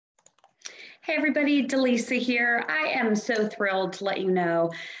Hey everybody, Dallisa here. I am so thrilled to let you know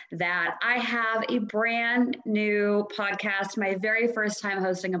that I have a brand new podcast, my very first time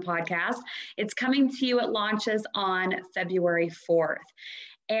hosting a podcast. It's coming to you. It launches on February 4th.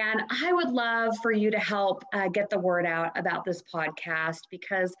 And I would love for you to help get the word out about this podcast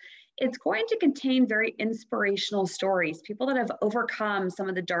because it's going to contain very inspirational stories, people that have overcome some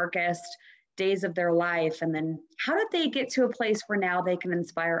of the darkest days of their life. And then how did they get to a place where now they can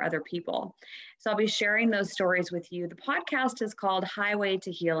inspire other people? So I'll be sharing those stories with you. The podcast is called Highway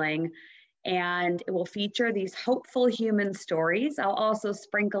to Healing, and it will feature these hopeful human stories. I'll also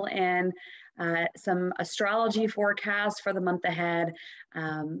sprinkle in some astrology forecasts for the month ahead.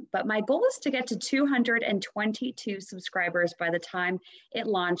 But my goal is to get to 222 subscribers by the time it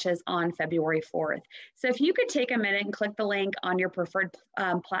launches on February 4th. So if you could take a minute and click the link on your preferred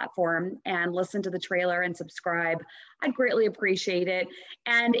platform and listen to the trailer and subscribe, I'd greatly appreciate it.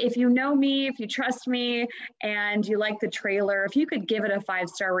 And if you know me, if you trust me, and you like the trailer, if you could give it a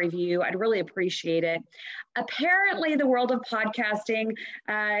 5-star review, I'd really appreciate it. Apparently, the world of podcasting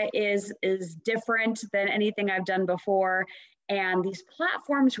is different than anything I've done before. And these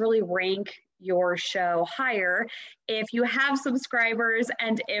platforms really rank your show higher if you have subscribers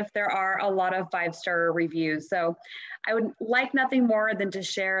and if there are a lot of 5-star reviews. So I would like nothing more than to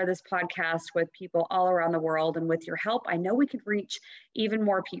share this podcast with people all around the world. And with your help, I know we could reach even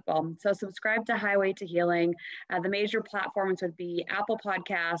more people. So subscribe to Highway to Healing. The major platforms would be Apple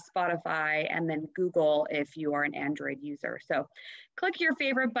Podcasts, Spotify, and then Google if you are an Android user. So click your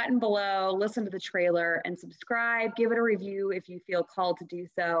favorite button below, listen to the trailer, and subscribe. Give it a review if you feel called to do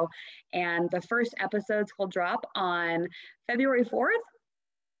so. And the first episodes will drop on February 4th.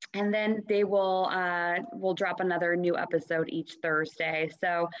 And then they will drop another new episode each Thursday.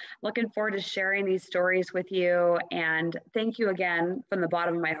 So looking forward to sharing these stories with you. And thank you again from the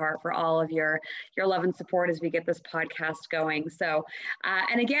bottom of my heart for all of your love and support as we get this podcast going. So,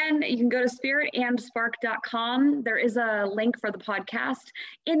 and again, you can go to spiritandspark.com. There is a link for the podcast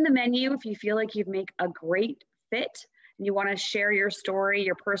in the menu if you feel like you'd make a great fit. You want to share your story,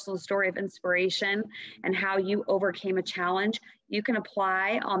 your personal story of inspiration and how you overcame a challenge, you can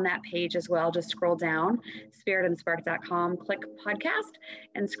apply on that page as well. Just scroll down, spiritandspark.com, click podcast,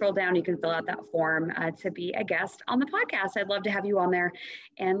 and scroll down. You can fill out that form to be a guest on the podcast. I'd love to have you on there.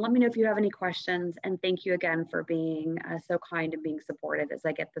 And let me know if you have any questions. And thank you again for being so kind and being supportive as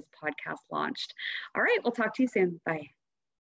I get this podcast launched. All right, we'll talk to you soon. Bye.